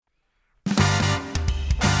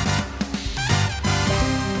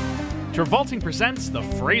Travolting presents The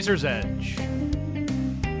Fraser's Edge,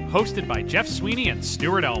 hosted by Jeff Sweeney and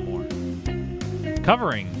Stuart Elmore,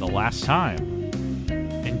 covering The Last Time.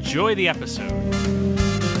 Enjoy the episode.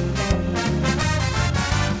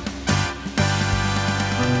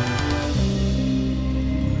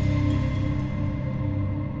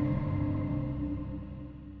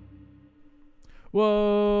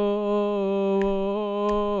 Whoa,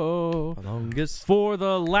 Longest for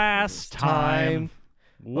the last time.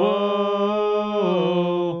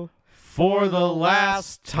 Whoa, for the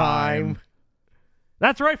last time.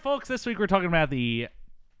 That's right, folks. This week we're talking about the...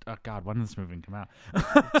 Oh, God, when did this movie come out?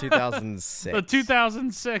 2006. The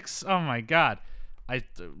 2006. Oh, my God. I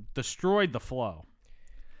destroyed the flow.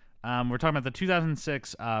 We're talking about the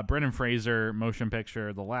 2006 Brendan Fraser motion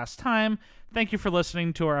picture, The Last Time. Thank you for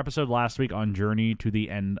listening to our episode last week on Journey to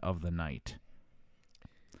the End of the Night.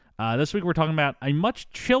 This week we're talking about a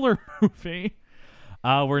much chiller movie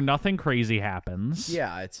where nothing crazy happens.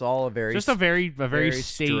 Yeah, it's all a very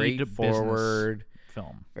straightforward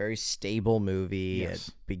film. Very stable movie. Yes.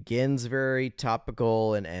 It begins very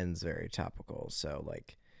topical and ends very topical. So,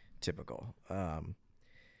 like, typical.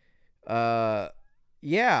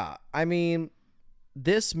 Yeah, I mean,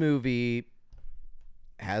 this movie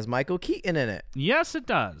has Michael Keaton in it. Yes, it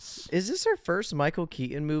does. Is this our first Michael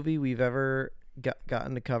Keaton movie we've ever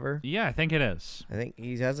gotten to cover? Yeah, I think it is. I think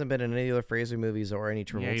he hasn't been in any other Fraser movies or any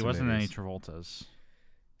Travolta movies. Yeah, he wasn't in any Travoltas.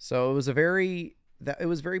 So it was very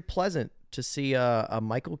pleasant to see a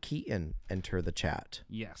Michael Keaton enter the chat.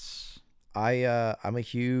 Yes. I'm a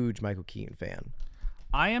huge Michael Keaton fan.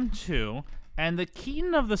 I am too. And the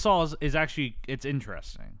Keaton of this all is actually, it's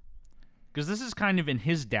interesting. Because this is kind of in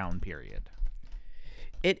his down period.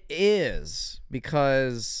 It is,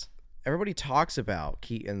 because everybody talks about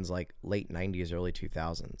Keaton's like late 90s, early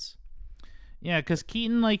 2000s. Yeah, because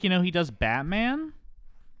Keaton, like, you know, he does Batman.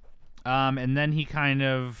 And then he kind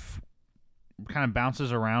of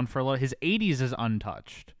bounces around for a little. His 80s is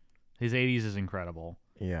untouched. His 80s is incredible.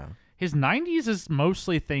 Yeah. His 90s is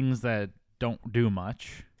mostly things that don't do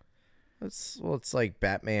much. It's like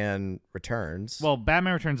Batman Returns. Well,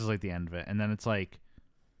 Batman Returns is like the end of it, and then it's like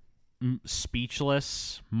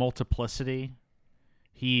Speechless, Multiplicity.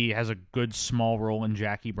 He has a good small role in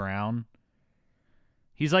Jackie Brown.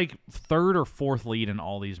 He's like third or fourth lead in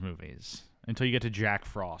all these movies until you get to Jack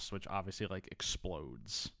Frost, which obviously like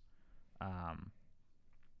explodes. And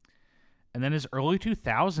then his early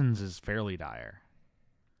 2000s is fairly dire.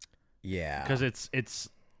 Yeah, because it's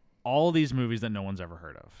all these movies that no one's ever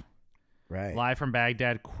heard of. Right. Live from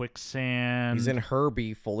Baghdad, Quicksand. He's in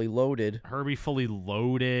Herbie, Fully Loaded.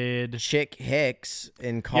 Chick Hicks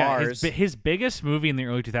in Cars. Yeah, his biggest movie in the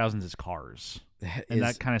early 2000s is Cars.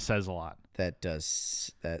 That kind of says a lot. That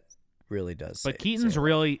really does. But Keaton's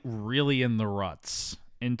really in the ruts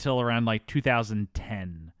until around like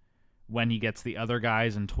 2010 when he gets the other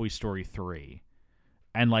guys in Toy Story 3.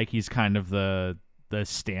 And like he's kind of the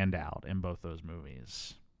standout in both those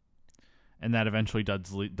movies. And that eventually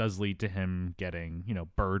does lead to him getting, you know,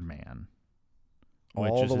 Birdman.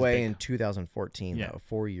 All the way in 2014, though,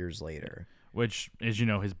 4 years later. Which is, you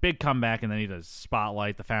know, his big comeback, and then he does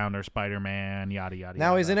Spotlight, The Founder, Spider-Man, yada, yada,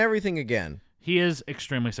 Now yada. he's in everything again. He is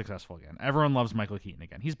extremely successful again. Everyone loves Michael Keaton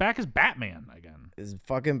again. He's back as Batman again. He's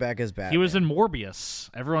fucking back as Batman. He was in Morbius,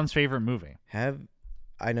 everyone's favorite movie. I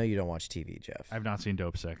know you don't watch TV, Jeff. I've not seen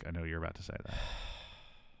Dope Sick. I know you're about to say that.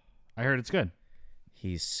 I heard it's good.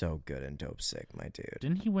 He's so good in Dope Sick, my dude.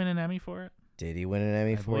 Didn't he win an Emmy for it? Did he win an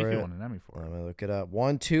Emmy for it? I believe he won an Emmy for it. Let me look it up.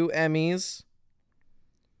 2 Emmys.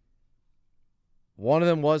 One of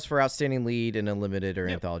them was for Outstanding Lead in a Limited or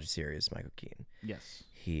Anthology Series, Michael Keaton. Yes.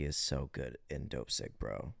 He is so good in Dope Sick,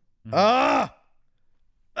 bro. Mm-hmm.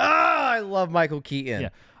 I love Michael Keaton. Yeah.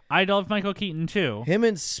 I love Michael Keaton, too. Him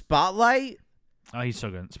in Spotlight. Oh, he's so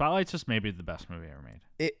good. Spotlight's just maybe the best movie ever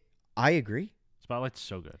made. I agree. Spotlight's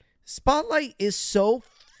so good. Spotlight is so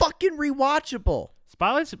fucking rewatchable.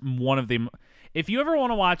 Spotlight's one of the... If you ever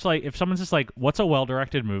want to watch, like, if someone's just like, what's a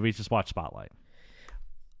well-directed movie, just watch Spotlight.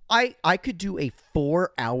 I could do a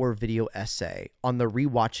 4-hour video essay on the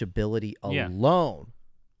rewatchability alone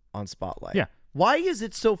on Spotlight. Yeah. Why is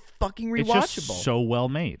it so fucking rewatchable? It's just so well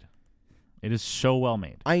made. It is so well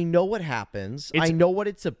made. I know what happens. I know what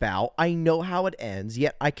it's about. I know how it ends,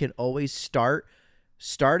 yet I can always start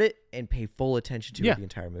it and pay full attention to the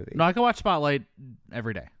entire movie. No, I can watch Spotlight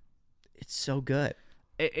every day. It's so good.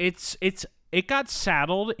 It got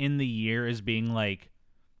saddled in the year as being like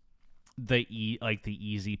the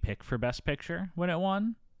easy pick for Best Picture when it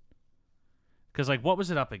won. Because like, what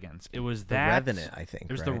was it up against? It was The Revenant, I think.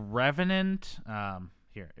 It was The Revenant.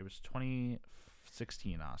 It was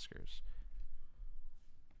 2016 Oscars.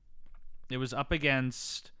 It was up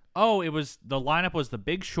against. Oh, the lineup was The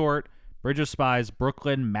Big Short, Bridge of Spies,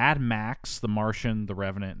 Brooklyn, Mad Max, The Martian, The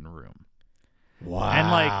Revenant, and Room.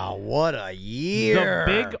 Wow, and what a year.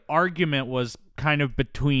 The big argument was kind of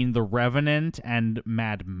between The Revenant and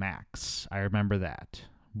Mad Max. I remember that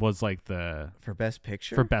was like for Best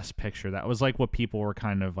Picture? For Best Picture. That was like what people were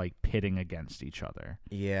kind of like pitting against each other.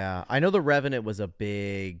 Yeah. I know The Revenant was a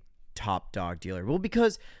big top dog dealer. Well,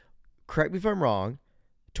 because, correct me if I'm wrong,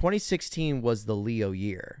 2016 was the Leo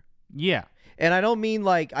year. Yeah. And I don't mean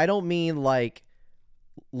like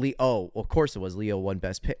Leo. Oh, of course it was. Leo won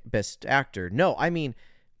best actor. No, I mean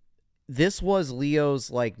this was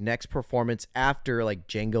Leo's like next performance after like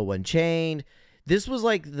Django Unchained. This was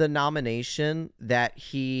like the nomination that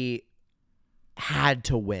he had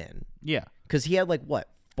to win. Yeah, because he had like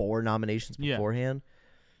 4 nominations beforehand.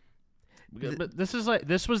 But this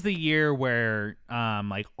was the year where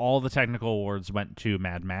like all the technical awards went to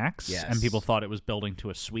Mad Max, yes, and people thought it was building to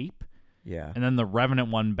a sweep. Yeah. And then The Revenant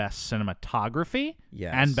won Best Cinematography,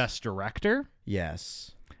 yes, and Best Director.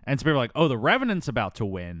 Yes. And so people were like, oh, The Revenant's about to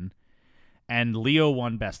win. And Leo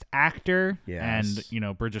won Best Actor. Yes.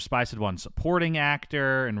 And, Bridge of Spies had won Supporting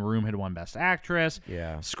Actor, and Room had won Best Actress.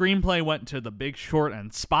 Yeah. Screenplay went to The Big Short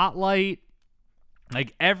and Spotlight.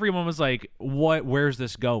 Like, everyone was like, where's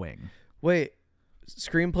this going? Wait,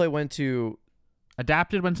 screenplay went to...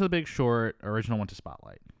 Adapted went to The Big Short, original went to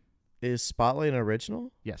Spotlight. Is Spotlight an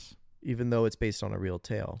original? Yes. Even though it's based on a real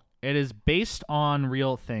tale. It is based on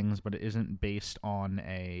real things, but it isn't based on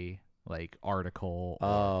a like article.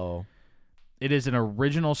 Oh. It is an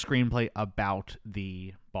original screenplay about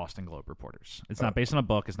the Boston Globe reporters. It's not based on a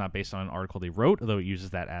book. It's not based on an article they wrote, although it uses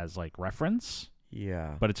that as like reference.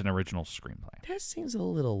 Yeah. But it's an original screenplay. That seems a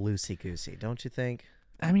little loosey-goosey, don't you think?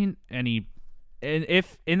 I mean,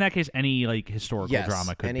 if in that case, any like historical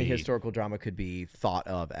drama could any historical drama could be thought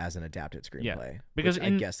of as an adapted screenplay. Yeah, because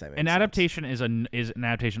I guess that makes an sense. adaptation is an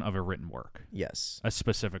adaptation of a written work. Yes, a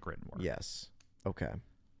specific written work. Yes. Okay.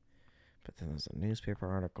 But then there's a newspaper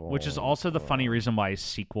article, which is also the funny reason why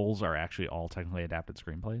sequels are actually all technically adapted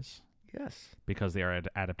screenplays. Yes, because they are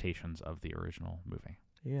adaptations of the original movie.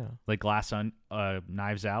 Yeah, like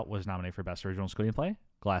Knives Out was nominated for Best Original Screenplay.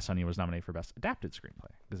 Glass Onion was nominated for Best Adapted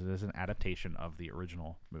Screenplay because it is an adaptation of the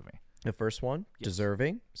original movie. The first one,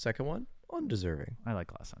 deserving. Second one, undeserving. I like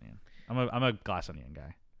Glass Onion. I'm a Glass Onion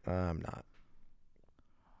guy. I'm not.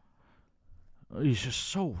 He's just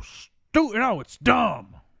so stupid. No, it's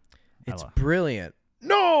dumb. It's brilliant.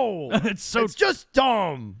 No, it's just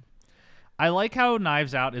dumb. I like how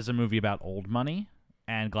Knives Out is a movie about old money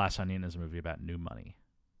and Glass Onion is a movie about new money.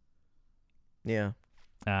 Yeah.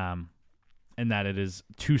 And that it is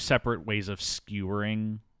two separate ways of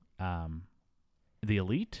skewering the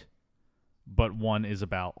elite, but one is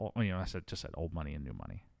about I just said old money and new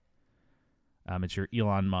money. It's your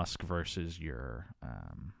Elon Musk versus your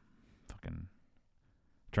fucking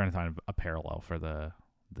trying to find a parallel for the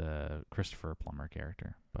Christopher Plummer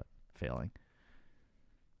character, but failing.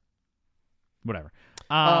 Whatever.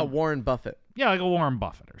 Warren Buffett. Yeah, like a Warren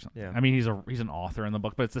Buffett or something. Yeah. I mean, he's an author in the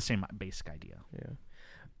book, but it's the same basic idea.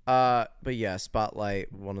 Yeah. But yeah,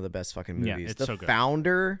 Spotlight, one of the best fucking movies. Yeah, it's the so good.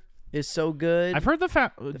 Founder is so good. I've heard the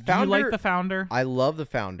Founder. Do you like The Founder? I love The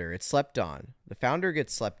Founder. It's slept on. The Founder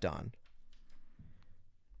gets slept on.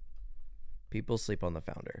 People sleep on The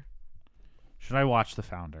Founder. Should I watch The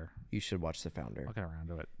Founder? You should watch The Founder. I'll get around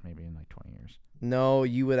to it maybe in like 20 years. No,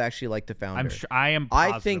 you would actually like The Founder. I'm sure. I am.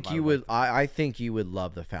 Positive I think you would. I think you would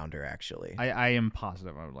love The Founder. Actually, I am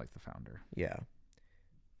positive I would like The Founder. Yeah.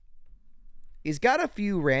 He's got a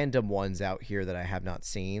few random ones out here that I have not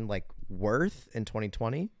seen, like Worth in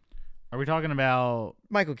 2020. Are we talking about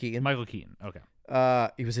Michael Keaton? Michael Keaton. Okay.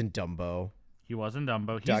 He was in Dumbo. He was in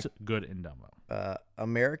Dumbo. He's good in Dumbo.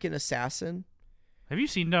 American Assassin. Have you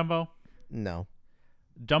seen Dumbo? No.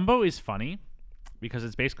 Dumbo is funny because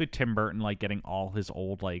it's basically Tim Burton like getting all his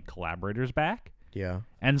old like collaborators back. Yeah.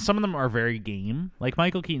 And some of them are very game. Like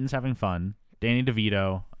Michael Keaton's having fun. Danny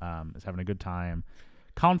DeVito is having a good time.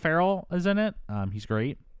 Colin Farrell is in it. He's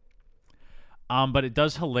great. But it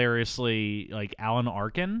does hilariously like Alan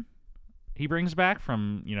Arkin. He brings back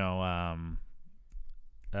from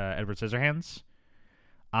Edward Scissorhands.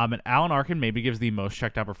 And Alan Arkin maybe gives the most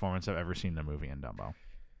checked out performance I've ever seen in a movie in Dumbo.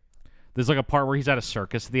 There's like a part where he's at a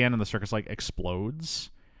circus at the end and the circus like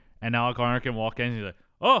explodes. And Alan Arkin walk in and he's like,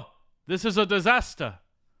 "Oh, this is a disaster.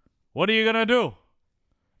 What are you going to do?"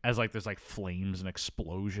 As like there's like flames and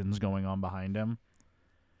explosions going on behind him.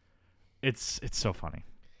 It's so funny.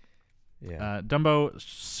 Yeah. Dumbo,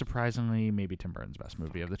 surprisingly, maybe Tim Burton's best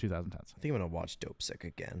movie of the 2010s. I think I'm going to watch Dope Sick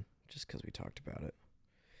again just because we talked about it.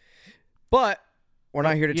 But We're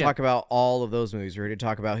not here to yeah. talk about all of those movies. We're here to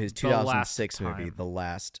talk about his The Last 2006 movie, Time. The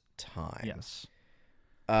Last Time. Yes.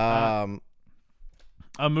 Um,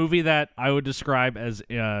 A movie that I would describe as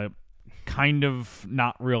kind of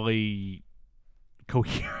not really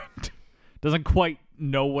coherent. Doesn't quite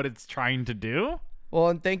know what it's trying to do. well,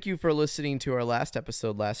 and thank you for listening to our last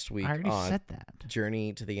episode last week I already on said that.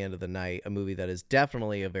 Journey to the End of the Night, a movie that is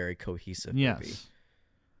definitely a very cohesive movie.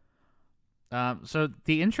 Yes. So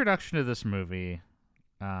the introduction to this movie.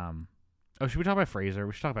 Should we talk about Fraser?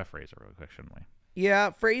 We should talk about Fraser real quick, shouldn't we? Yeah,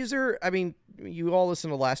 Fraser, I mean, you all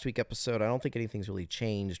listened to last week's episode. I don't think anything's really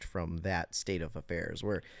changed from that state of affairs,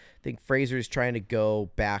 where I think Fraser's trying to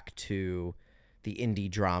go back to the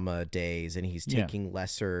indie drama days, and he's taking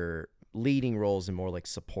lesser leading roles and more like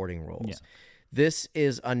supporting roles. Yeah. This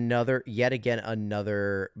is yet again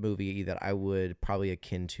another movie that I would probably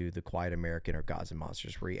akin to The Quiet American or Gods and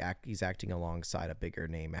Monsters, where he's acting alongside a bigger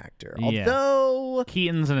name actor. Yeah. Although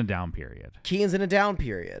Keaton's in a down period. Keaton's in a down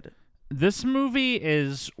period. This movie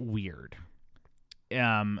is weird.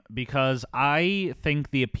 Because I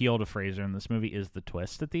think the appeal to Fraser in this movie is the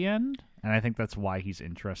twist at the end, and I think that's why he's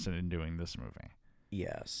interested in doing this movie.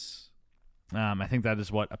 Yes. I think that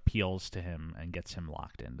is what appeals to him and gets him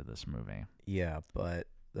locked into this movie. Yeah, but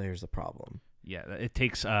there's the problem. Yeah, it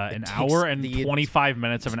takes an hour and 25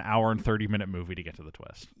 minutes of an hour and 30-minute movie to get to the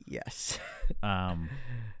twist. Yes. Um,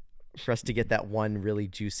 For us to get that one really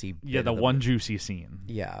juicy bit yeah, the of one juicy scene.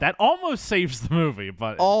 Yeah. That almost saves the movie,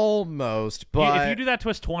 but almost, but if you do that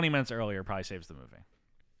twist 20 minutes earlier, it probably saves the movie.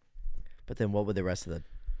 But then what would the rest of the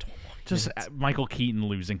 20 Just minutes? Michael Keaton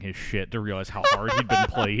losing his shit to realize how hard he'd been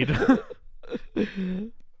played.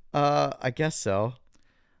 I guess so.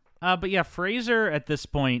 But yeah, Fraser at this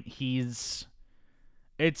point, it's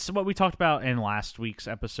what we talked about in last week's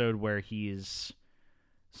episode where his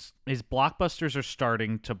blockbusters are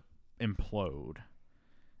starting to implode.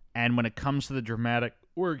 And when it comes to the dramatic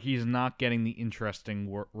work, he's not getting the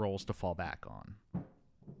interesting roles to fall back on.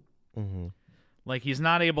 Mm-hmm. Like, he's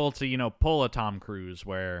not able to, pull a Tom Cruise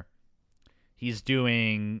where he's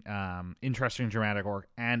doing interesting dramatic work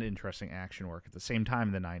and interesting action work at the same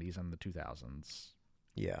time in the 90s and the 2000s.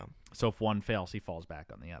 Yeah. So if one fails, he falls back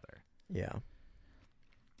on the other. Yeah.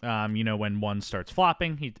 When one starts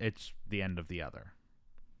flopping, it's the end of the other.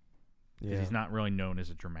 Because Yeah. he's not really known as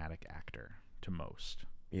a dramatic actor to most.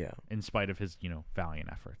 Yeah. In spite of his, valiant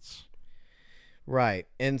efforts. Right.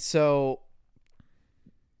 And so,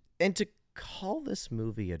 and to call this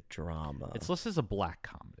movie a drama, It's listed as a black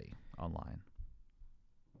comedy online.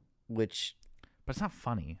 which But it's not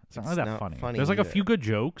funny. It's not It's really that not funny. funny There's like a either. few good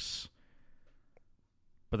jokes,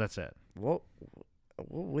 but that's it. what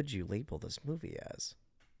would you label this movie as?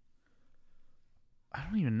 I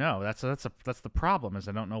don't even know. That's the problem. Is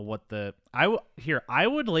I don't know what I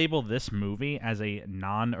would label this movie as a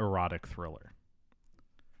non-erotic thriller.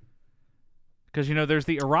 Because there's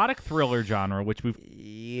the erotic thriller genre, which we've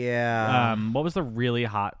Yeah. what was the really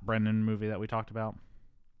hot Brendan movie that we talked about?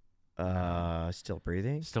 Still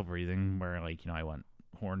Breathing? Still Breathing, where I went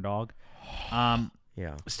horn dog.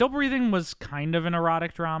 Yeah. Still Breathing was kind of an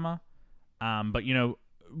erotic drama, but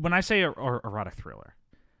when I say erotic thriller,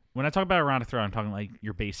 when I talk about erotic thriller, I'm talking like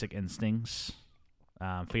Your Basic Instincts,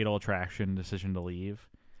 Fatal Attraction, Decision to Leave.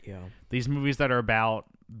 Yeah. These movies that are about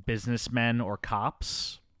businessmen or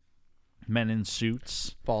cops, men in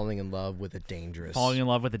suits, Falling in love with a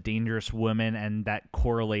dangerous woman, and that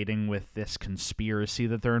correlating with this conspiracy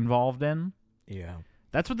that they're involved in. Yeah.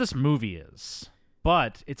 That's what this movie is.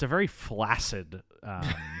 But it's a very flaccid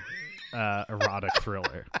erotic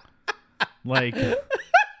thriller. Like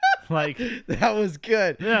that was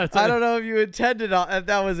good. Yeah, I don't know if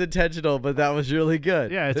that was intentional, but that was really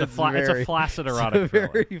good. yeah, it's a flaccid erotic thriller.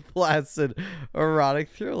 Very flaccid erotic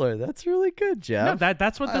thriller. That's really good, Jeff. No,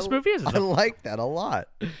 that's what this movie is. I like that a lot.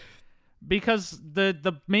 Because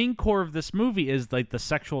the main core of this movie is like the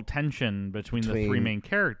sexual tension between the three main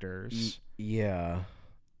characters. Yeah.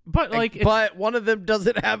 But but one of them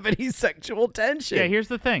doesn't have any sexual tension. yeah, here's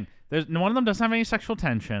the thing. One of them doesn't have any sexual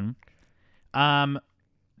tension.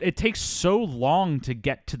 It takes so long to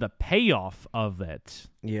get to the payoff of it.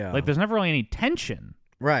 Yeah. Like, there's never really any tension.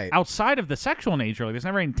 Right. Outside of the sexual nature, like, there's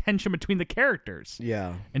never any tension between the characters.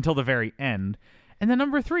 Yeah. Until the very end. And then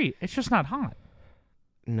number 3, it's just not hot.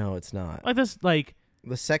 No, it's not. Like,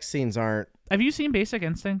 The sex scenes aren't. have you seen Basic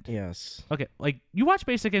Instinct? Yes. Okay, like, you watch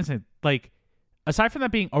Basic Instinct, like, aside from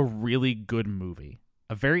that being a really good movie,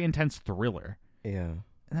 a very intense thriller, Yeah.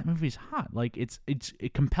 and that movie's hot. Like, it's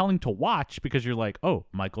compelling to watch because you're like, oh,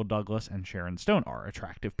 Michael Douglas and Sharon Stone are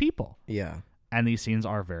attractive people. Yeah. And these scenes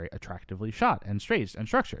are very attractively shot and staged and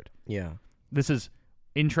structured. Yeah. This is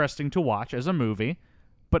interesting to watch as a movie,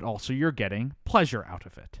 but also you're getting pleasure out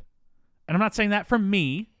of it. And I'm not saying that from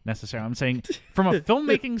me necessarily. I'm saying from a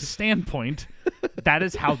filmmaking standpoint, that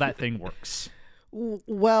is how that thing works.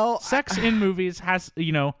 Well, sex in movies has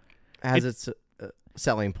its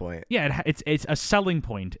selling point. Yeah, it's a selling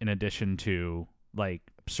point in addition to like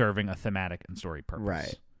serving a thematic and story purpose.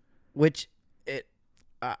 Right. Which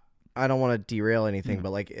I don't want to derail anything,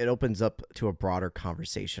 but like it opens up to a broader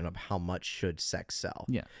conversation of how much should sex sell.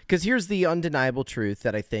 Yeah. Because here's the undeniable truth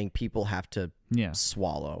that I think people have to Yeah.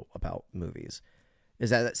 swallow about movies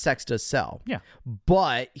is that sex does sell. Yeah.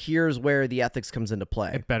 But here's where the ethics comes into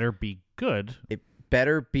play. It better be good. It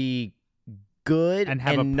better be good And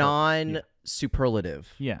have a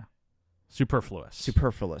non-superlative. Yeah. Superfluous.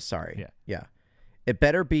 Superfluous, sorry. Yeah. Yeah. It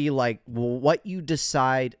better be like what you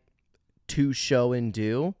decide to show and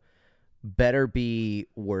do better be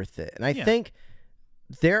worth it. And I think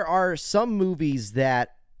there are some movies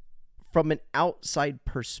that from an outside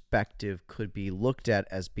perspective could be looked at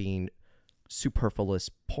as being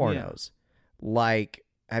superfluous pornos. Yeah. Like,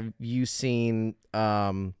 have you seen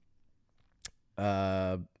hold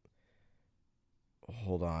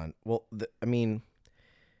on. Well, I mean,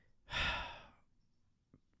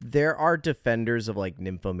 there are defenders of like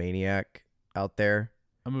Nymphomaniac out there.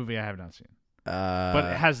 A movie I have not seen. But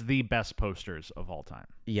it has the best posters of all time.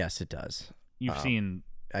 Yes, it does. I've seen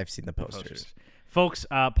the posters. Folks,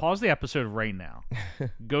 pause the episode right now.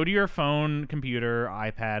 Go to your phone, computer,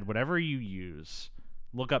 iPad, whatever you use.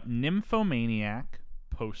 Look up Nymphomaniac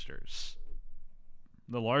posters.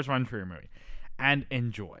 The Lars von Trier movie. And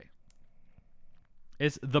enjoy.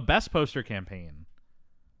 It's the best poster campaign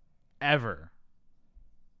ever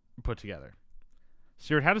put together.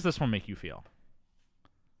 Stuart, how does this one make you feel?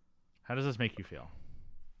 How does this make you feel?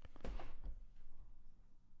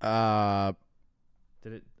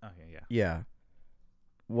 Did it? Okay, yeah. Yeah.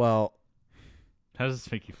 Well, how does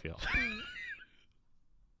this make you feel?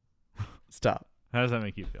 Stop. How does that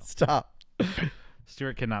make you feel? Stop.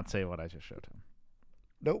 Stuart cannot say what I just showed him.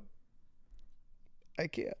 Nope. I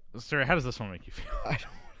can't. Stuart, how does this one make you feel? I don't.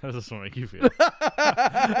 How does this one make you feel?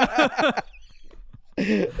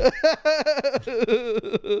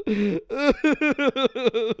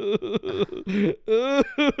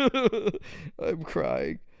 I'm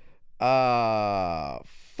crying.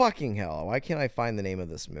 Fucking hell. Why can't I find the name of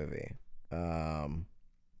this movie? Yeah,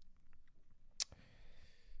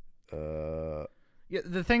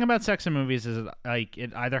 the thing about sex in movies is like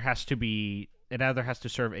it either has to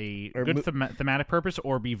serve a good thematic purpose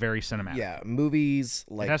or be very cinematic. Yeah, movies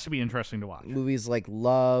like it has to be interesting to watch. Movies like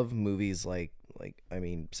Love, movies like I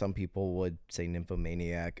mean, some people would say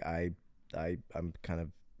Nymphomaniac. I'm kind of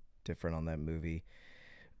different on that movie.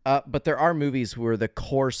 But there are movies where the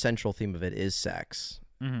core central theme of it is sex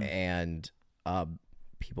and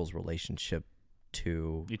people's relationship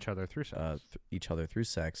to each other through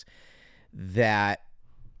sex. That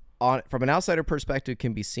from an outsider perspective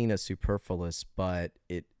can be seen as superfluous, but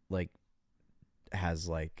it like has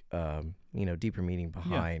like deeper meaning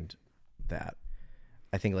behind that.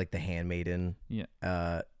 I think like The Handmaiden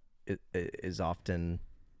it is often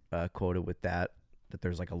quoted with that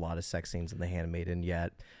there's like a lot of sex scenes in The Handmaiden,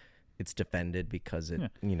 yet it's defended because it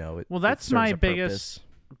that's it my biggest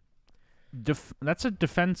that's a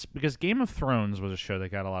defense because Game of Thrones was a show that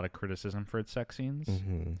got a lot of criticism for its sex scenes.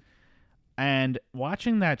 And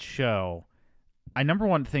watching that show, I number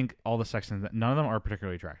one think all the sex scenes, none of them are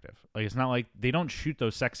particularly attractive. Like it's not like they don't shoot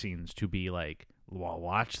those sex scenes to be like, well,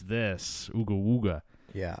 watch this, ooga ooga.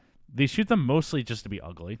 Yeah. They shoot them mostly just to be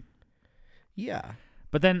ugly. Yeah.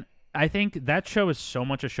 But then I think that show is so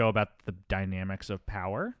much a show about the dynamics of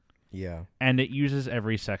power. Yeah. And it uses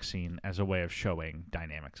every sex scene as a way of showing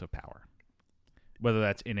dynamics of power. Whether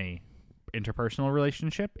that's in a interpersonal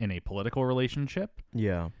relationship, in a political relationship.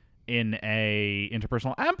 Yeah. In a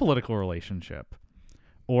interpersonal and political relationship,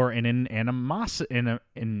 or in an animosity,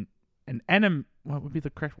 what would be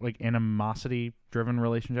the correct animosity driven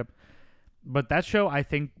relationship? But that show, I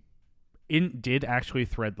think, did actually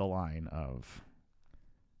thread the line of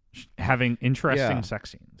having interesting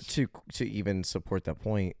sex scenes. To even support that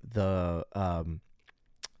point, because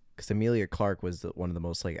Emilia Clarke was one of the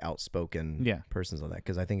most like outspoken persons on that.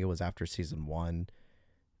 Because I think it was after season 1.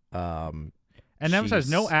 And emphasize,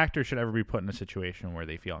 no actor should ever be put in a situation where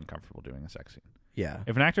they feel uncomfortable doing a sex scene. Yeah.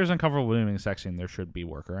 If an actor is uncomfortable doing a sex scene, there should be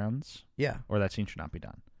workarounds. Yeah. Or that scene should not be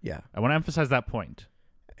done. Yeah. I want to emphasize that point.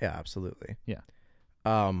 Yeah, absolutely. Yeah.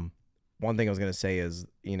 One thing I was going to say is,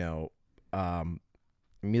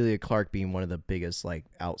 Emilia Clarke being one of the biggest, like,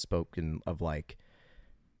 outspoken of, like,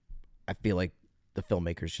 I feel like the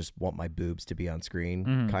filmmakers just want my boobs to be on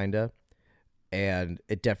screen, kind of. and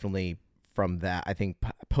it definitely from that I think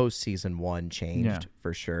post season 1 changed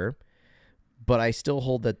for sure. But I still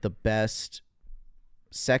hold that the best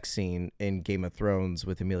sex scene in Game of Thrones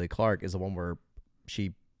with Emilia Clarke is the one where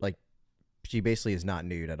she basically is not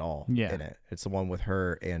nude at all in it. It's the one with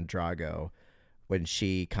her and Drago when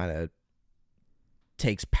she kind of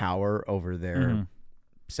takes power over their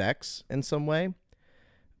sex in some way.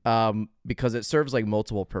 Because it serves like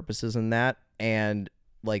multiple purposes in that, and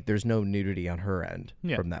like there's no nudity on her end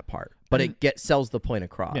from that part. But it sells the point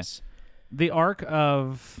across. Yeah. The arc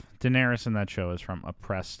of Daenerys in that show is from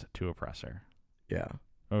oppressed to oppressor. Yeah.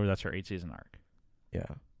 Oh, that's her 8-season arc. Yeah.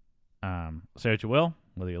 Say what you will,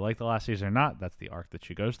 whether you like the last season or not, that's the arc that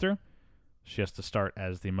she goes through. She has to start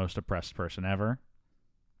as the most oppressed person ever,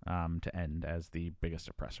 to end as the biggest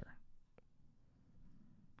oppressor.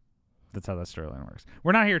 That's how that storyline works.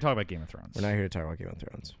 We're not here to talk about Game of Thrones. We're not here to talk about Game of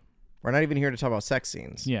Thrones. We're not even here to talk about sex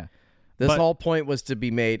scenes. Yeah. This whole point was to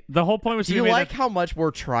be made. The whole point was to be made. Do you like how much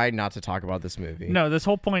we're trying not to talk about this movie? No, this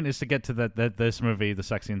whole point is to get to that this movie, the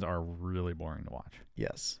sex scenes are really boring to watch.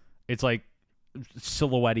 Yes. It's like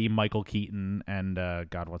silhouette-y Michael Keaton and,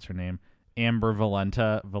 God, what's her name? Amber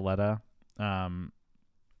Valletta, out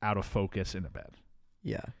of focus in a bed.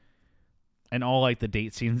 Yeah. And all like the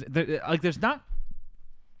date scenes. There's not.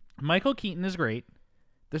 Michael Keaton is great.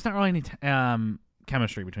 There's not really any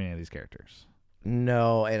chemistry between any of these characters.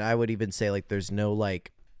 No, and I would even say like there's no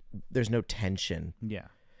tension. Yeah.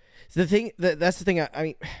 So that's the thing. I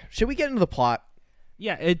mean, should we get into the plot?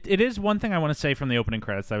 Yeah, it is one thing I want to say from the opening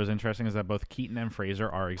credits that was interesting is that both Keaton and Fraser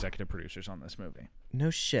are executive producers on this movie. No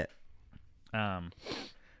shit.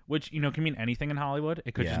 Which, can mean anything in Hollywood.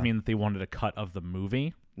 It could just mean that they wanted a cut of the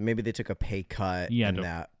movie. Maybe they took a pay cut. Yeah,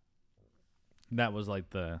 and that was like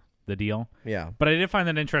the deal. Yeah. But I did find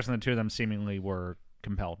that interesting that two of them seemingly were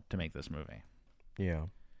compelled to make this movie. Yeah.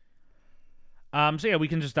 So yeah, we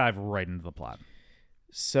can just dive right into the plot.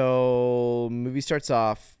 So movie starts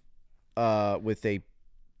off with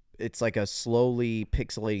it's like a slowly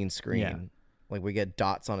pixelating screen. Yeah. Like we get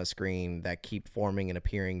dots on a screen that keep forming and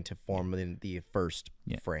appearing to form in the first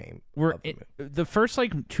frame. The first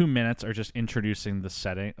like 2 minutes are just introducing the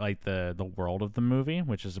setting, like the world of the movie,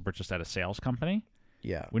 which is we're just at a sales company.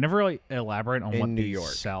 Yeah. We never really elaborate on what New they York.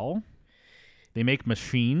 sell. They make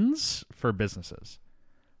machines for businesses.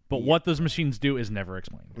 But what those machines do is never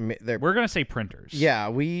explained. We're going to say printers. Yeah,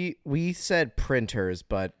 we said printers,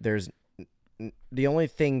 but there's the only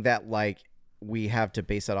thing that like we have to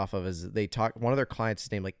base that off of is one of their clients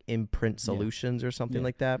is named like Imprint Solutions or something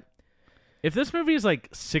like that. If this movie is like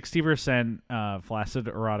 60% flaccid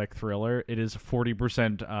erotic thriller, it is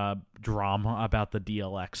 40% drama about the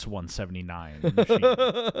DLX 179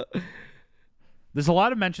 machine. There's a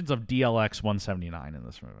lot of mentions of DLX 179 in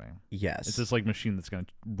this movie. Yes. It's this like machine that's going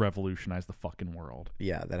to revolutionize the fucking world.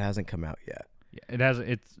 Yeah, that hasn't come out yet. Yeah, it has.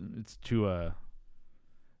 It's too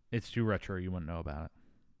retro. You wouldn't know about it.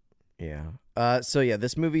 Yeah. So yeah,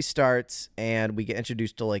 this movie starts and we get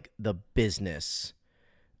introduced to like the business,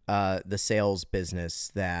 the sales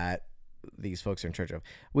business that these folks are in charge of.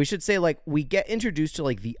 We should say like we get introduced to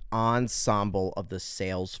like the ensemble of the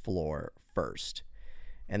sales floor first.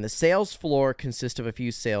 And the sales floor consists of a few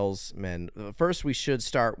salesmen. First, we should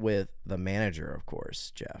start with the manager, of course,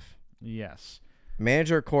 Jeff. Yes.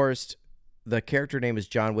 Manager, of course, the character name is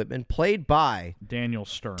John Whitman, played by Daniel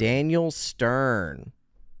Stern. Daniel Stern.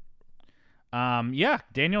 Yeah,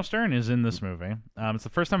 Daniel Stern is in this movie. It's the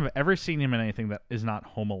first time I've ever seen him in anything that is not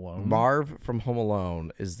Home Alone. Marv from Home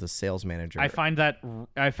Alone is the sales manager. I found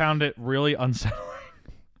it really unsettling.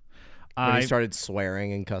 When he started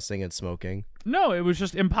swearing and cussing and smoking. No, it was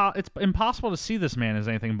just it's impossible to see this man as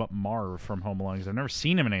anything but Marv from Home Alone because I've never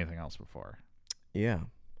seen him in anything else before. Yeah.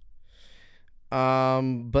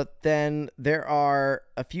 But then there are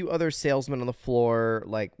a few other salesmen on the floor.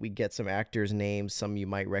 Like we get some actors' names. Some you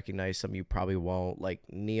might recognize, some you probably won't. Like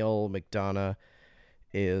Neil McDonough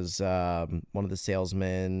is one of the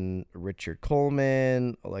salesmen. Richard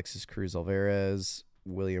Coleman, Alexis Cruz Alvarez,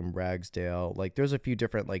 William Ragsdale. Like there's a few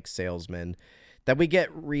different like salesmen that we get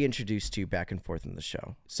reintroduced to back and forth in the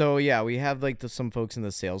show. So yeah, we have like some folks in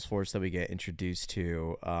the sales force that we get introduced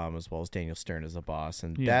to, as well as Daniel Stern as a boss,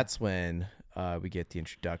 and that's when we get the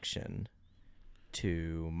introduction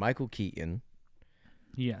to Michael Keaton.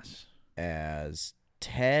 Yes, as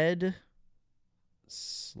Ted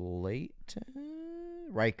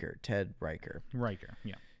Riker. Ted Riker.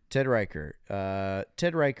 Yeah. Ted Riker.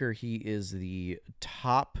 Ted Riker, he is the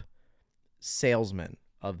top salesman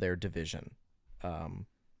of their division.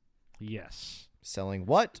 Yes. Selling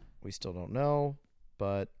what? We still don't know,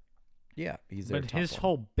 but yeah, he's there. But his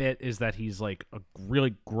whole bit is that he's like a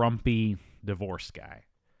really grumpy, divorced guy.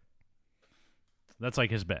 That's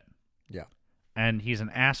like his bit. Yeah. And he's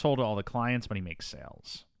an asshole to all the clients, but he makes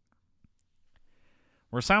sales.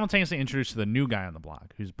 We're simultaneously introduced to the new guy on the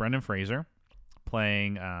block, who's Brendan Fraser,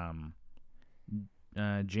 playing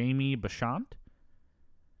Jamie Bashant.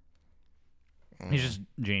 He's just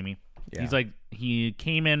Jamie. Yeah. He's like, he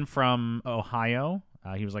came in from Ohio.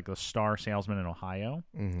 He was like a star salesman in Ohio.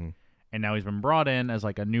 Mm-hmm. And now he's been brought in as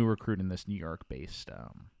like a new recruit in this New York-based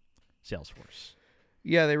sales force.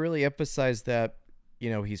 Yeah, they really emphasize that,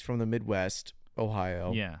 he's from the Midwest,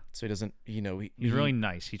 Ohio. Yeah. So he doesn't, He's really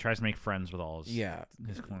nice. He tries to make friends with all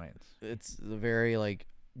his clients. It's very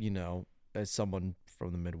as someone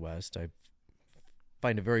from the Midwest, I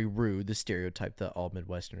find it very rude, the stereotype that all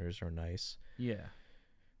Midwesterners are nice. Yeah.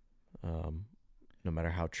 No matter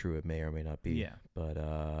how true it may or may not be. Yeah.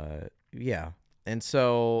 But yeah. And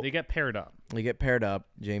so they get paired up.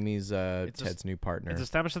 Jamie's Ted's new partner. It's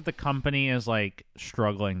established that the company is like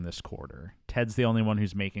struggling this quarter. Ted's the only one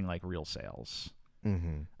who's making like real sales.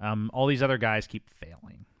 Mm-hmm. All these other guys keep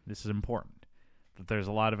failing. This is important. That there's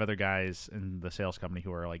a lot of other guys in the sales company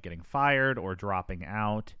who are like getting fired or dropping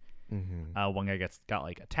out. Mm-hmm. One guy got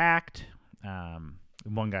like attacked.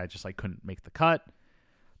 One guy just like couldn't make the cut.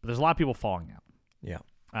 But there's a lot of people falling out. Yeah.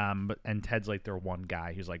 And Ted's like their one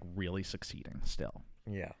guy who's like really succeeding still.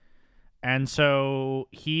 Yeah. And so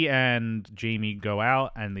he and Jamie go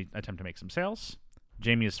out and they attempt to make some sales.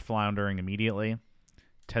 Jamie is floundering immediately.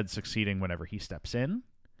 Ted's succeeding whenever he steps in.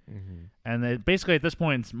 Mm-hmm. And basically at this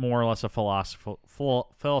point, it's more or less a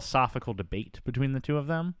philosophical debate between the two of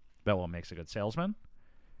them about what makes a good salesman.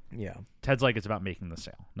 Yeah. Ted's like, it's about making the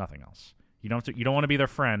sale, nothing else. You don't want to be their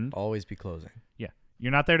friend. Always be closing. Yeah.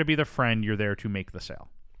 You're not there to be their friend. You're there to make the sale.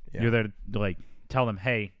 Yeah. You're there to like tell them,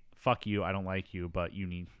 hey, fuck you. I don't like you, but you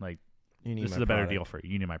need this is a better deal for you.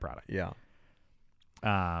 You need my product. Yeah.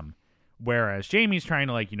 Whereas Jamie's trying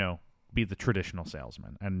to be the traditional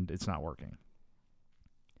salesman, and it's not working.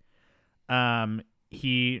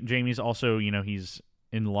 Jamie's also, he's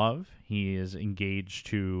in love. He is engaged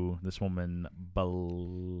to this woman,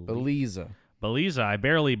 Beliza. I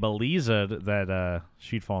barely believed that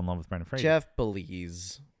she'd fall in love with Brendan Fraser. Jeff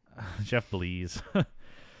Belize. Jeff Belize.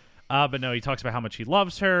 But no, he talks about how much he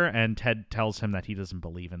loves her, and Ted tells him that he doesn't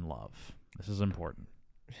believe in love. This is important.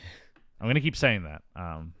 I'm going to keep saying that.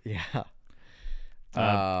 Yeah.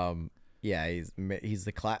 Yeah, he's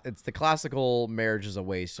it's the classical marriage is a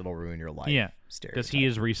waste, it'll ruin your life. Yeah, stereotype. Because he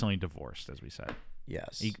is recently divorced, as we said.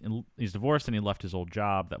 Yes. He's divorced and he left his old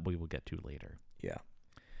job that we will get to later. Yeah.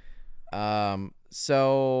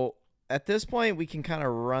 So at this point, we can kind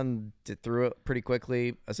of run through it pretty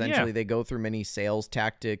quickly. Essentially, They go through many sales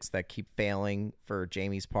tactics that keep failing for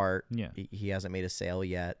Jamie's part. Yeah. He hasn't made a sale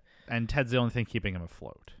yet. And Ted's the only thing keeping him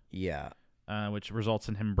afloat. Yeah. Which results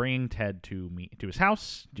in him bringing Ted to his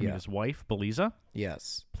house to meet his wife, Beliza.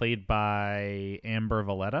 Yes. Played by Amber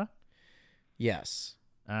Valletta. Yes.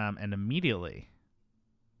 And immediately,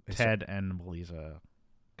 Ted and Beliza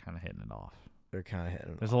kind of hitting it off. They're kind of hitting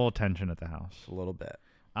it off. There's a little tension at the house. A little bit.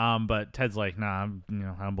 But Ted's like, nah, I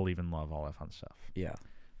don't believe in love, all that fun stuff. Yeah.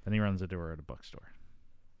 Then he runs into her at a bookstore.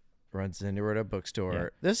 Yeah.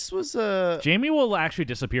 This was Jamie will actually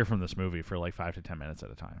disappear from this movie for like 5 to 10 minutes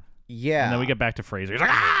at a time. Yeah. And then we get back to Fraser. He's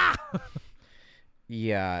like, ah!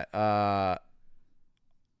 Yeah.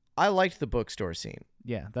 I liked the bookstore scene.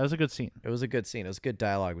 Yeah, that was a good scene. It was a good scene. It was good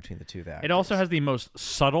dialogue between the two actors. It also has the most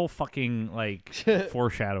subtle fucking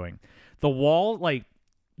foreshadowing. The wall,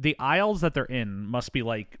 the aisles that they're in must be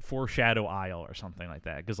like foreshadow aisle or something like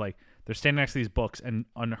that. Because they're standing next to these books, and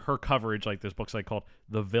on her coverage, there's books called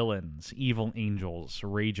The Villains, Evil Angels,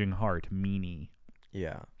 Raging Heart, Meanie.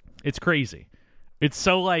 Yeah. It's crazy. It's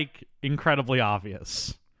so incredibly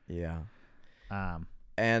obvious. Yeah.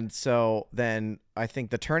 And so then I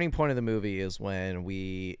think the turning point of the movie is when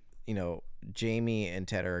Jamie and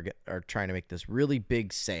Ted are trying to make this really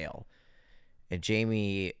big sale, and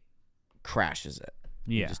Jamie crashes it.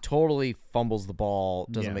 Yeah. He just totally fumbles the ball,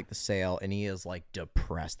 doesn't make the sale, and he is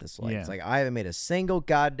depressed. It's like, I haven't made a single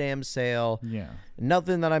goddamn sale. Yeah.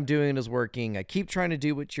 Nothing that I'm doing is working. I keep trying to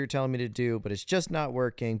do what you're telling me to do, but it's just not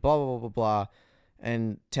working. Blah, blah, blah, blah, blah.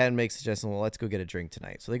 And Ted makes a suggestion, well, let's go get a drink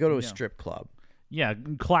tonight. So they go to a strip club. Yeah,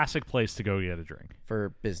 classic place to go get a drink.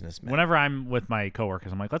 For businessmen. Whenever I'm with my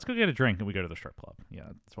coworkers, I'm like, let's go get a drink, and we go to the strip club. Yeah,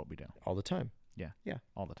 that's what we do. All the time. Yeah. Yeah.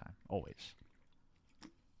 All the time. Always.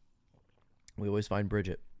 We always find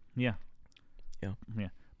Bridget. Yeah. Yeah. Yeah.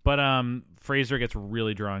 But Fraser gets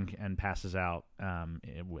really drunk and passes out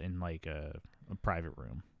in a private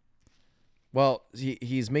room. Well,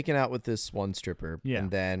 he's making out with this one stripper. Yeah.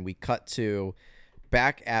 And then we cut to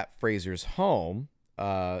back at Fraser's home.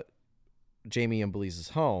 Jamie and Beliza's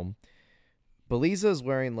home. Beliza is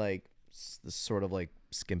wearing like this sort of like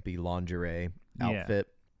skimpy lingerie outfit,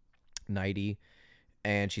 nighty,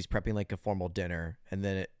 and she's prepping like a formal dinner. And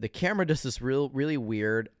then the camera does this really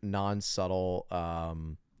weird, non-subtle.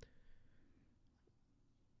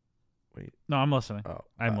 Wait. No, I'm listening. Oh,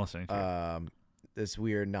 I'm listening to you. This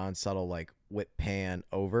weird, non-subtle like whip pan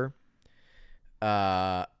over,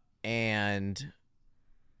 and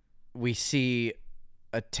we see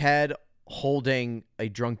a Ted holding a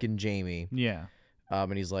drunken Jamie. Yeah.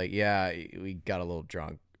 And he's like, yeah, we got a little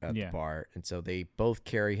drunk at the bar. And so they both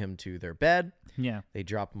carry him to their bed. Yeah. They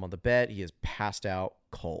drop him on the bed. He is passed out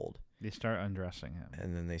cold. They start undressing him.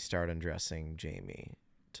 And then they start undressing Jamie.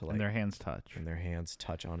 And their hands touch. And their hands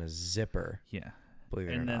touch on his zipper. Yeah. Believe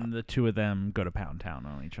it or not. And then the two of them go to Pound Town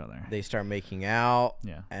on each other. They start making out.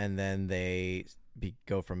 Yeah. And then they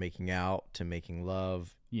go from making out to making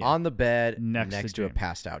love on the bed next to a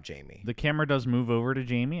passed out Jamie. The camera does move over to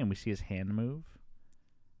Jamie, and we see his hand move.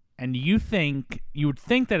 And you would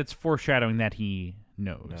think that it's foreshadowing that he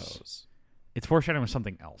knows. It's foreshadowing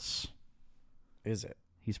something else. Is it?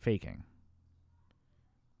 He's faking.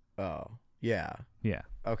 Oh, yeah. Yeah.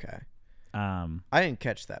 Okay. I didn't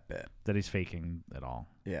catch that bit. That he's faking at all.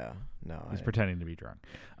 Yeah. No. He's pretending to be drunk.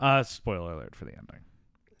 Spoiler alert for the ending.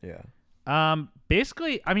 Yeah.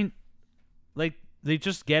 Basically, I mean, like, they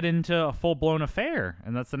just get into a full-blown affair,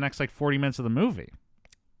 and that's the next, 40 minutes of the movie.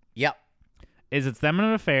 Yep. It's them in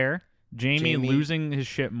an affair, Jamie losing his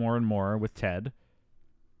shit more and more with Ted.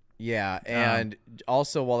 Yeah, and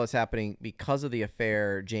also while that's happening, because of the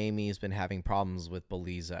affair, Jamie's been having problems with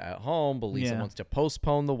Beliza at home. Beliza wants to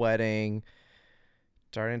postpone the wedding.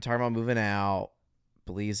 Starting talking about moving out.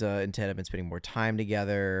 Beliza and Ted have been spending more time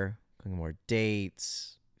together, going more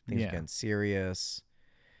dates. Things are getting serious.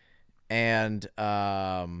 And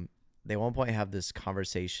they at one point have this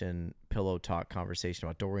pillow talk conversation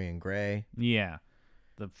about Dorian Gray. Yeah.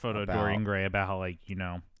 The photo of Dorian Gray about how,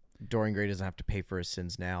 Dorian Gray doesn't have to pay for his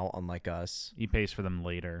sins now, unlike us. He pays for them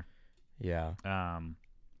later. Yeah.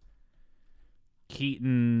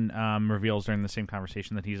 Keaton reveals during the same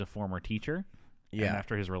conversation that he's a former teacher. Yeah. And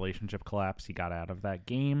after his relationship collapsed, he got out of that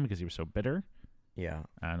game because he was so bitter. Yeah.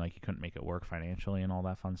 And he couldn't make it work financially and all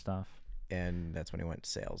that fun stuff. And that's when he went to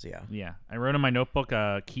sales. Yeah. Yeah. I wrote in my notebook,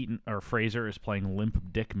 Keaton or Fraser is playing Limp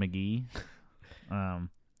Dick McGee.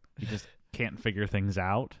 He just can't figure things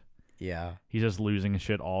out. Yeah. He's just losing his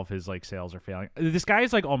shit. All of his sales are failing. This guy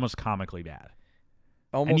is almost comically bad.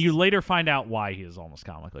 Almost. And you later find out why he is almost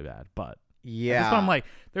comically bad. But yeah, that's why I'm like,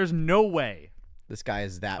 there's no way this guy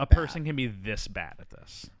is that a bad. person can be this bad at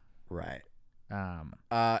this. Right.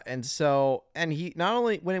 And he not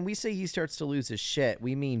only, when we say he starts to lose his shit,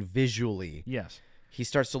 we mean visually. Yes. He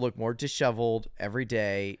starts to look more disheveled every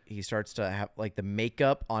day. He starts to have the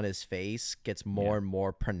makeup on his face gets more and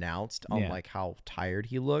more pronounced on how tired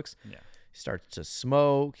he looks. Yeah. He starts to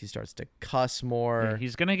smoke. He starts to cuss more. Yeah,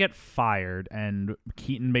 he's gonna get fired, and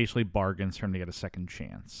Keaton basically bargains for him to get a second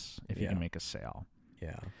chance if he can make a sale.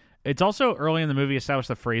 Yeah. It's also early in the movie established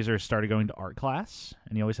that Fraser started going to art class,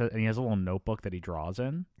 and he has a little notebook that he draws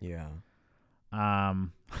in. Yeah.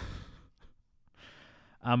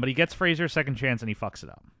 But he gets Fraser a second chance and he fucks it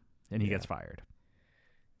up, and he gets fired.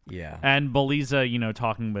 Yeah. And Beliza,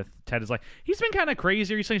 talking with Ted is like, he's been kind of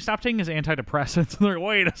crazy recently. Stop taking his antidepressants. And they're like,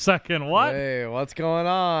 wait a second, what? Hey, what's going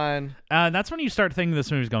on? That's when you start thinking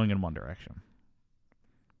this movie's going in one direction.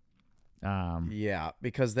 Yeah,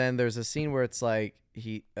 because then there's a scene where it's Ted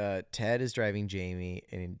is driving Jamie,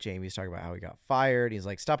 and Jamie's talking about how he got fired. He's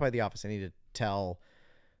like, stop by the office. I need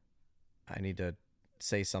to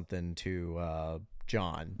say something to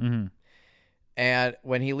John. Mm-hmm. And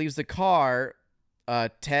when he leaves the car,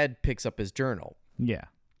 Ted picks up his journal. Yeah.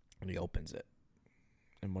 And he opens it.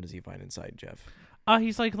 And what does he find inside, Jeff?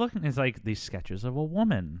 He's looking. It's these sketches of a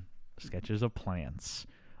woman, sketches of plants.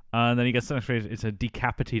 And then he gets the next phrase. It's a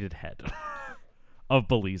decapitated head of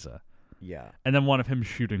Beliza. Yeah. And then one of him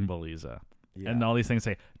shooting Beliza. Yeah. And all these things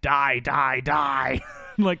say, die, die, die.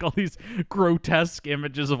 All these grotesque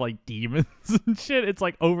images of demons and shit. It's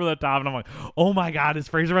over the top. And I'm like, oh my God, is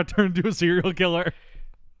Fraser about to turn into a serial killer?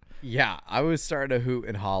 Yeah, I was starting to hoot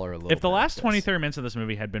and holler a little bit. If the last 20, 30 minutes of this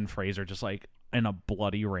movie had been Fraser just in a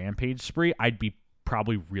bloody rampage spree, I'd be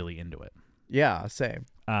probably really into it. Yeah, same.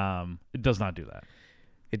 It does not do that.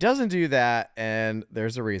 It doesn't do that, and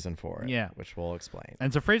there's a reason for it. Yeah. Which we'll explain.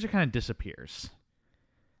 And so Fraser kind of disappears.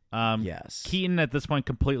 Yes. Keaton at this point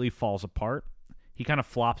completely falls apart. He kind of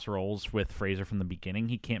flops roles with Fraser from the beginning.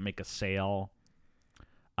 He can't make a sale.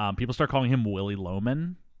 People start calling him Willie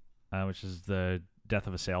Loman, which is the Death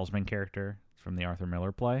of a Salesman character from the Arthur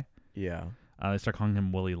Miller play. Yeah. They start calling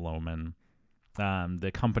him Willie Loman.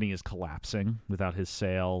 The company is collapsing without his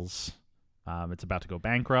sales. It's about to go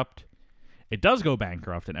bankrupt. It does go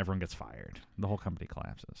bankrupt, and everyone gets fired. The whole company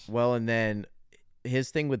collapses. Well, and then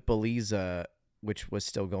his thing with Beliza, which was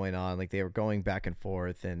still going on, like they were going back and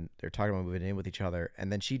forth, and they're talking about moving in with each other,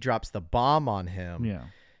 and then she drops the bomb on him. Yeah.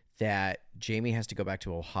 That Jamie has to go back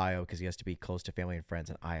to Ohio because he has to be close to family and friends,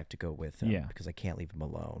 and I have to go with him because I can't leave him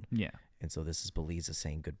alone. Yeah. And so this is Beliza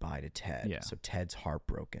saying goodbye to Ted. Yeah. So Ted's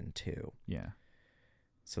heartbroken too. Yeah.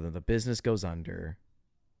 So then the business goes under.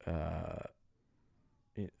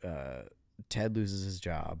 Ted loses his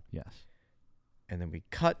job. Yes. And then we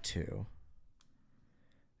cut to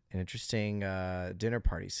an interesting dinner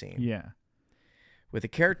party scene. Yeah. With a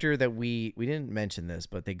character that we didn't mention this,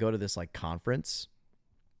 but they go to this like conference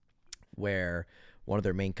where one of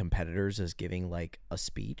their main competitors is giving like a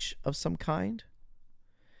speech of some kind.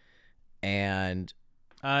 And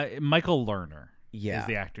Michael Lerner is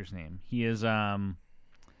the actor's name. He is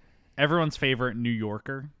everyone's favorite New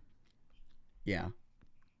Yorker. Yeah.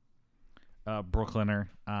 Brooklyner.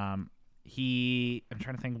 I'm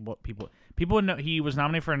trying to think of what people would know. He was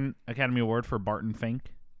nominated for an Academy Award for Barton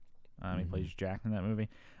Fink. He plays Jack in that movie.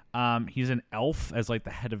 He's an elf as like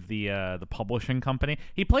the head of the publishing company.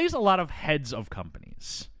 He plays a lot of heads of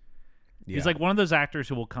companies. Yeah. He's like one of those actors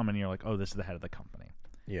who will come and you're like, oh, this is the head of the company.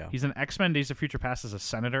 Yeah. He's in X-Men Days of Future Past as a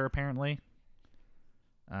senator, apparently.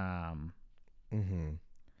 I'm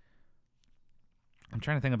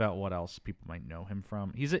trying to think about what else people might know him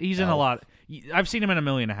from. He's in a lot. I've seen him in 1.5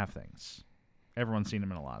 million things. Everyone's seen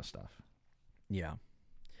him in a lot of stuff. Yeah.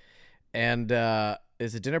 And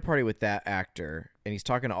there's a dinner party with that actor, and he's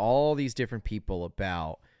talking to all these different people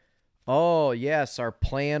about, oh, yes, our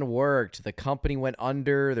plan worked. The company went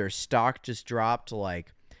under. Their stock just dropped to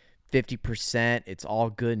like 50%. It's all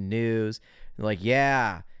good news. And like,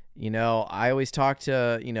 yeah. I always talk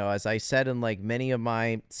to, as I said in like many of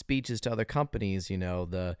my speeches to other companies,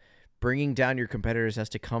 the bringing down your competitors has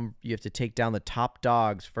to come. You have to take down the top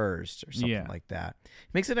dogs first or something like that.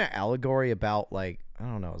 It makes it an allegory about like, I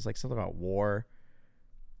don't know. It's like something about war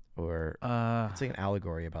or it's like an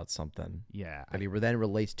allegory about something. Yeah. That he then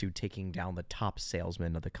relates to taking down the top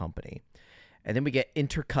salesman of the company. And then we get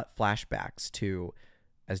intercut flashbacks to,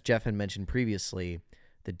 as Jeff had mentioned previously,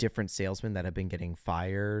 the different salesmen that have been getting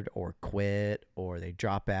fired or quit or they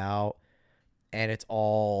drop out. And it's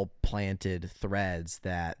all planted threads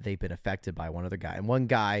that they've been affected by one other guy. And one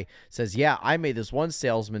guy says, yeah, I made this one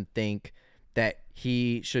salesman think that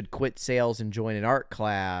he should quit sales and join an art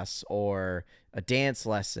class or a dance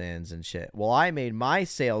lessons and shit. Well, I made my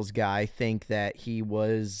sales guy think that he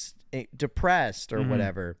was depressed or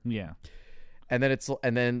whatever. Yeah. And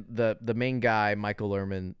then the main guy, Michael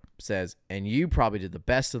Lerman, says, and you probably did the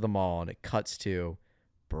best of them all. And it cuts to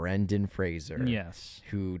Brendan Fraser. Yes.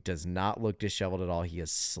 Who does not look disheveled at all. He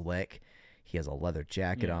is slick. He has a leather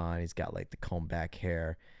jacket on. He's got like the comb back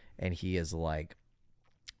hair. And he is like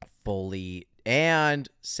fully. And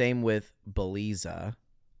same with Beliza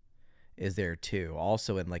is there too.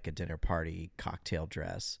 Also in like a dinner party cocktail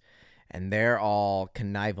dress. And they're all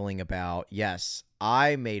conniving about, yes,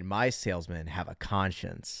 I made my salesman have a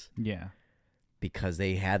conscience. Yeah. Because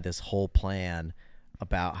they had this whole plan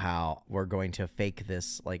about how we're going to fake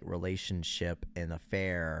this like relationship and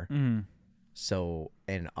affair. So,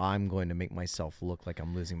 and I'm going to make myself look like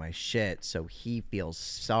I'm losing my shit. So he feels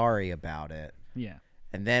sorry about it. Yeah.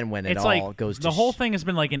 And then when it it's all like, goes to the whole thing has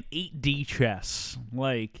been like an 8D chess.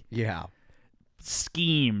 Like, yeah.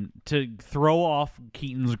 Scheme to throw off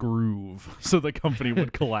Keaton's groove so the company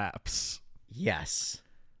would collapse. Yes.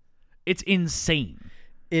 It's insane.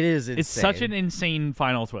 It is insane. It's such an insane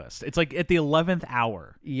final twist. It's like at the 11th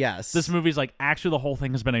hour. Yes. This movie's like, actually the whole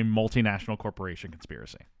thing has been a multinational corporation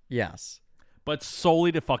conspiracy. Yes. But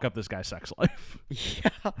solely to fuck up this guy's sex life.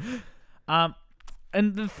 Yeah.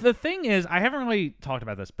 And the thing is, I haven't really talked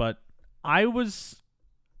about this, but I was,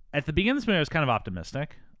 at the beginning of this movie, I was kind of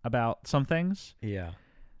optimistic about some things. Yeah.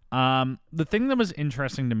 The thing that was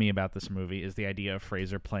interesting to me about this movie is the idea of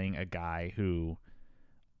Fraser playing a guy who,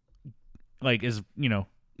 like, is,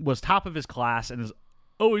 was top of his class and is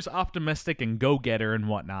always optimistic and go-getter and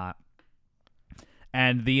whatnot.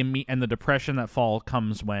 And the depression that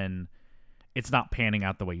comes when it's not panning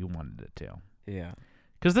out the way you wanted it to. Yeah.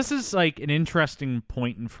 Because this is like an interesting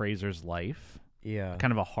point in Fraser's life. Yeah.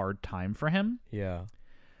 Kind of a hard time for him. Yeah.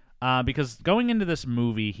 Because going into this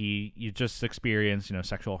movie, you just experienced,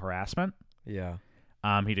 sexual harassment. Yeah.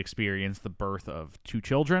 He'd experienced the birth of 2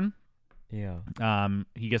 children. Yeah.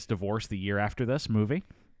 He gets divorced the year after this movie.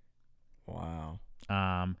 Wow.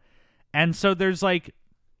 And so there's like,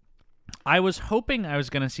 I was hoping I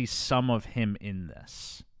was going to see some of him in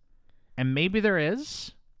this. and maybe there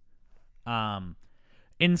is.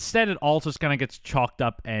 Instead, it all just kind of gets chalked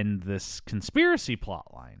up in this conspiracy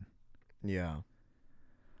plot line. Yeah.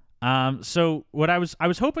 So what I was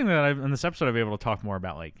hoping that in this episode I'd be able to talk more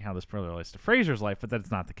about like how this relates to Fraser's life, but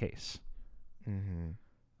that's not the case.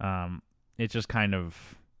 It's just kind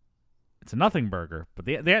of, it's a nothing burger, but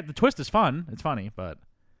the twist is fun. It's funny, but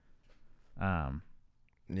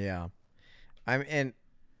yeah, and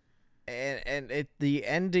the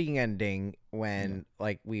ending when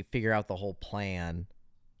like we figure out the whole plan,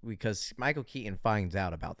 because Michael Keaton finds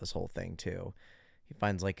out about this whole thing too. He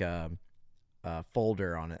finds like a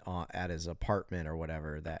folder at his apartment or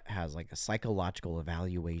whatever that has like a psychological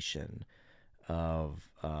evaluation of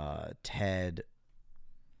Ted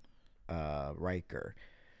Riker,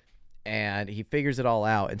 and he figures it all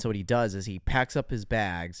out. And so what he does is he packs up his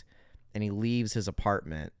bags and he leaves his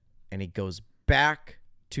apartment and he goes back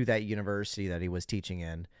to that university that he was teaching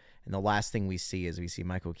in. And the last thing we see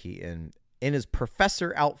Michael Keaton in his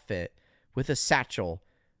professor outfit with a satchel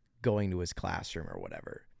going to his classroom or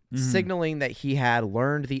whatever, signaling that he had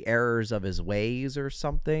learned the errors of his ways or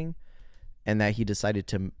something, and that he decided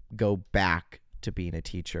to go back to being a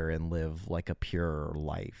teacher and live like a pure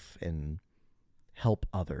life and help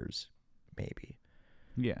others, maybe.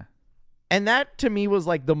 Yeah. And that to me was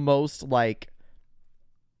like the most like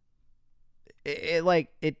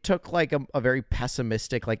it took like a very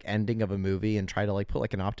pessimistic like ending of a movie and tried to like put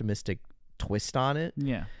like an optimistic twist on it.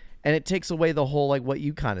 Yeah. And it takes away the whole like what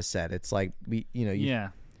you kind of said. It's like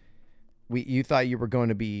you thought you were going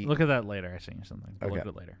to be look at that later. I sent you something. Okay. Look at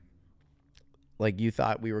it later. Like you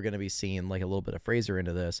thought we were going to be seeing like a little bit of Fraser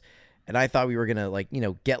into this, and I thought we were going to like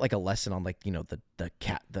get like a lesson on like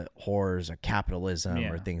the horrors of capitalism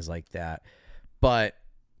or things like that. But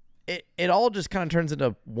it all just kind of turns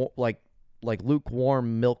into like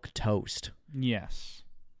lukewarm milk toast. Yes.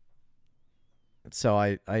 So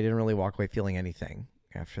I didn't really walk away feeling anything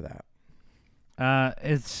after that.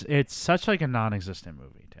 It's such like a non-existent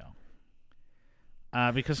movie too.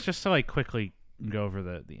 Because just to like quickly go over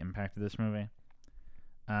the impact of this movie.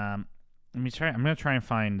 I'm gonna try and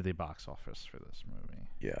find the box office for this movie.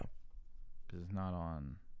 Yeah. Because it's not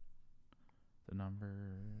on the numbers.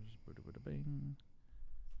 Bing.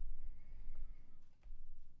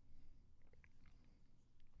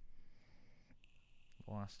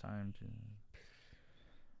 Last time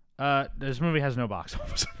this movie has no box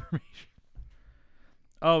office information.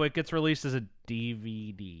 Oh, it gets released as a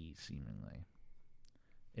DVD, seemingly.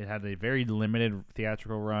 It had a very limited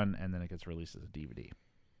theatrical run, and then it gets released as a DVD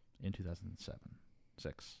in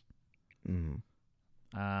 2006.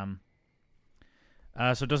 So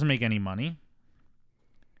it doesn't make any money.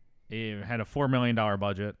 It had a $4 million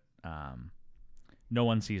budget. No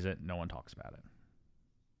one sees it. No one talks about it.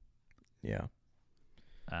 Yeah.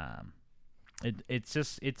 It's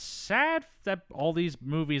sad that all these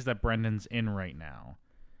movies that Brendan's in right now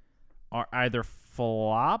are either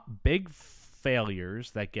big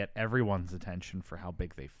failures that get everyone's attention for how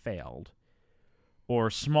big they failed,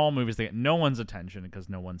 or small movies that get no one's attention because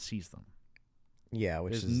no one sees them. Yeah,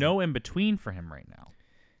 there's no in between for him right now.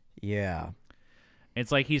 Yeah.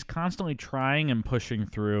 It's like he's constantly trying and pushing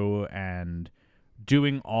through and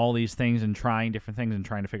doing all these things and trying different things and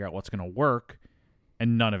trying to figure out what's going to work,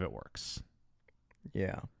 and none of it works.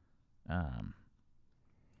 Yeah.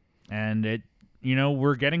 And it,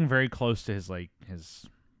 we're getting very close to his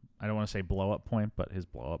I don't want to say blow up point, but his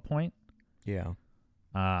blow up point. Yeah.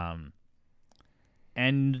 And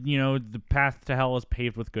the path to hell is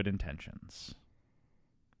paved with good intentions.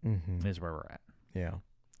 Is where we're at. Yeah.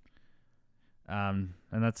 And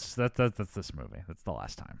that's this movie. That's the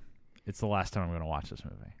last time. It's the last time I'm going to watch this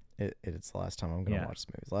movie. It's the last time I'm going to watch this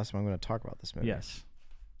movie. It's the last time I'm going to talk about this movie. Yes.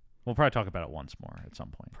 We'll probably talk about it once more at some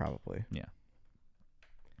point. Probably. Yeah.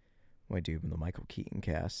 We do the Michael Keaton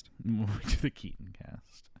cast. We do the Keaton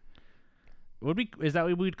cast. Is that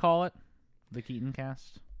what we'd call it? The Keaton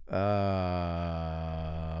cast?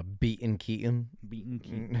 Beaten Keaton. Beaten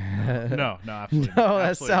Keaton. No, absolutely. No,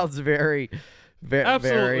 that sounds very,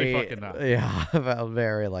 absolutely very fucking not. Yeah,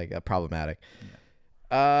 very problematic.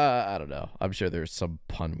 Yeah. I don't know. I'm sure there's some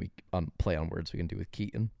play on words we can do with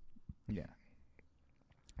Keaton. Yeah.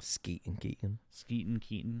 Skeeton Keaton.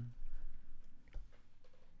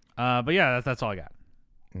 But yeah, that's all I got.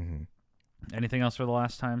 Mm-hmm. Anything else for the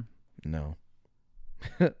last time? No.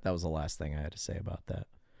 That was the last thing I had to say about that.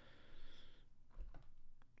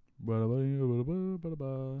 That's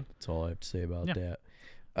all I have to say about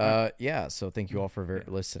that. Yeah. So thank you all for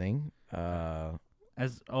listening. Always.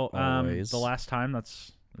 The last time.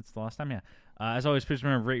 It's the last time. Yeah. As always, please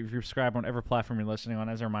remember to rate, review, subscribe on whatever platform you're listening on.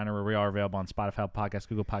 As a reminder, we are available on Spotify, Podcasts,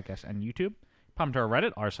 Google Podcasts, and YouTube. Pop into our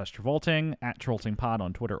Reddit, r/Travolting, at TravoltingPod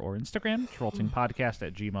on Twitter or Instagram,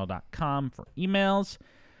 TravoltingPodcast@gmail.com for emails.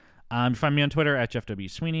 Find me on Twitter at Jeff W.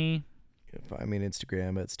 Sweeney. Find me on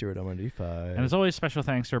Instagram at StewartM95. And as always, special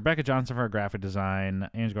thanks to Rebecca Johnson for our graphic design,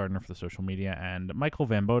 Ange Gardner for the social media, and Michael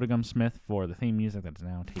Van Bodegum Smith for the theme music that is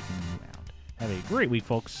now taking you out. Have a great week,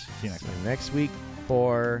 folks. See you next week. Next week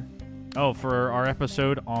for our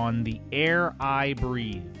episode on The Air I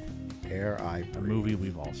Breathe. Air I Breathe. A movie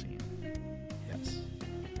we've all seen. Yes.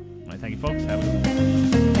 All right, thank you, folks. Have a good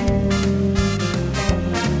one.